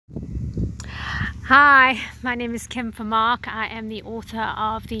Hi, my name is Kim Vermaak. I am the author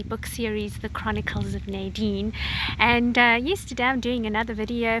of the book series The Chronicles of Nadine, and yesterday I'm doing another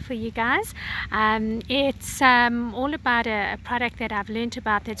video for you guys. It's all about a product that I've learned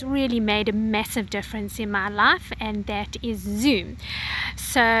about that's really made a massive difference in my life, and that is Zoom.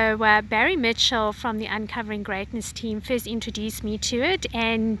 So Barry Mitchell from the Uncovering Greatness team first introduced me to it,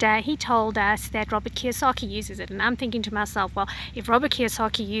 and he told us that Robert Kiyosaki uses it, and I'm thinking to myself, well, if Robert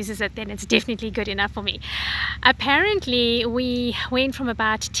Kiyosaki uses it, then it's definitely good enough for me. Apparently we went from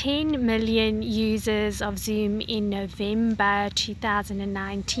about 10 million users of Zoom in November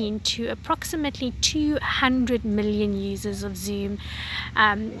 2019 to approximately 200 million users of Zoom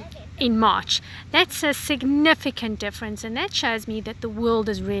in March. That's a significant difference, and that shows me that the world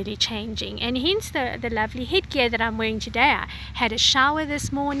is really changing, and hence the lovely headgear that I'm wearing today. I had a shower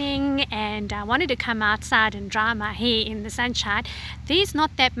this morning and I wanted to come outside and dry my hair in the sunshine. There's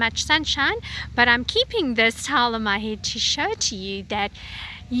not that much sunshine, but I'm keeping this towel on my head to show to you that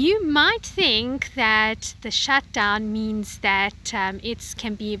you might think that the shutdown means that it's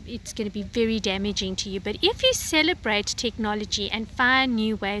going to be very damaging to you, but if you celebrate technology and find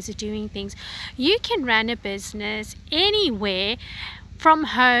new ways of doing things, you can run a business anywhere, from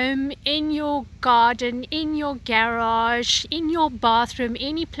home, in your garden, in your garage, in your bathroom,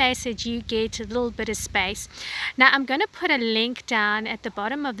 any place that you get a little bit of space. Now I'm going to put a link down at the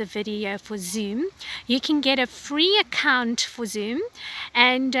bottom of the video for Zoom. You can get a free account for Zoom,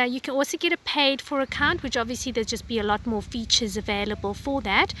 and you can also get a paid for account, which obviously there'll just be a lot more features available for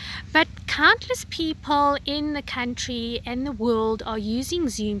that. But countless people in the country and the world are using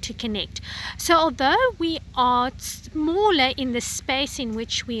Zoom to connect. So although we are smaller in the space in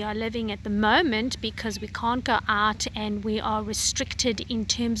which we are living at the moment, because we can't go out and we are restricted in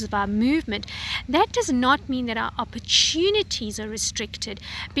terms of our movement, that does not mean that our opportunities are restricted,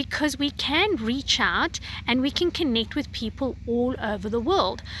 because we can reach out and we can connect with people all over the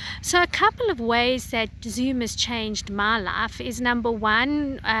world. So a couple of ways that Zoom has changed my life is, number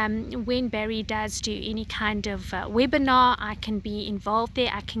one, when Barry does do any kind of webinar, I can be involved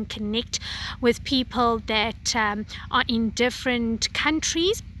there. I can connect with people that are in different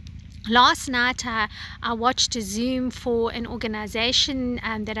countries. Last night I watched a Zoom for an organization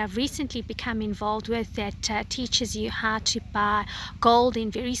that I've recently become involved with that teaches you how to buy gold in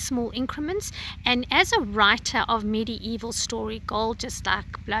very small increments. And as a writer of medieval story, gold just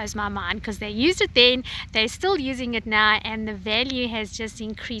like blows my mind, because they used it then, they're still using it now, and the value has just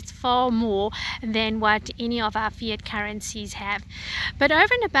increased far more than what any of our fiat currencies have. But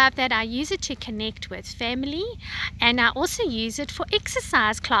over and above that, I use it to connect with family, and I also use it for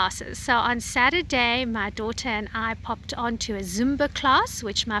exercise classes. So on Saturday, my daughter and I popped onto a Zumba class,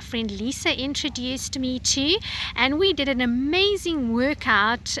 which my friend Lisa introduced me to, and we did an amazing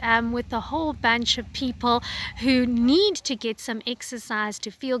workout with a whole bunch of people who need to get some exercise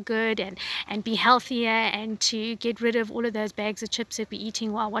to feel good and be healthier, and to get rid of all of those bags of chips that we're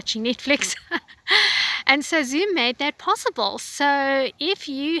eating while watching Netflix. And so Zoom made that possible. So if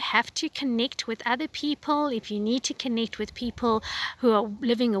you have to connect with other people, if you need to connect with people who are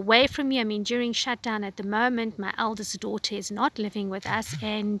living away from you, I mean, during shutdown at the moment, my eldest daughter is not living with us,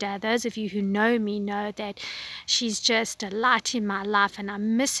 and those of you who know me know that she's just a light in my life, and I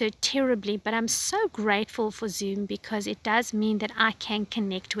miss her terribly. But I'm so grateful for Zoom, because it does mean that I can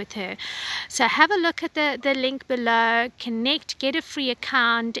connect with her. So have a look at the link below, connect, get a free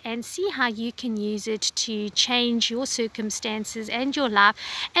account, and see how you can use it to change your circumstances and your life.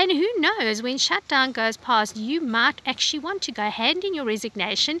 And who knows, when shutdown goes past, you might actually want to go hand in your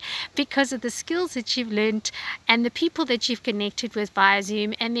resignation because of the skills that you've learned and the people that you've connected with via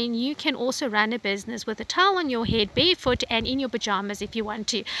Zoom, and then you can also run a business with a towel on your head, barefoot, and in your pajamas if you want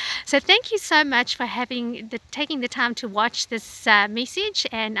to. So thank you so much for taking the time to watch this message,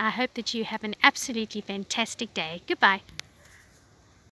 and I hope that you have an absolutely fantastic day. Goodbye.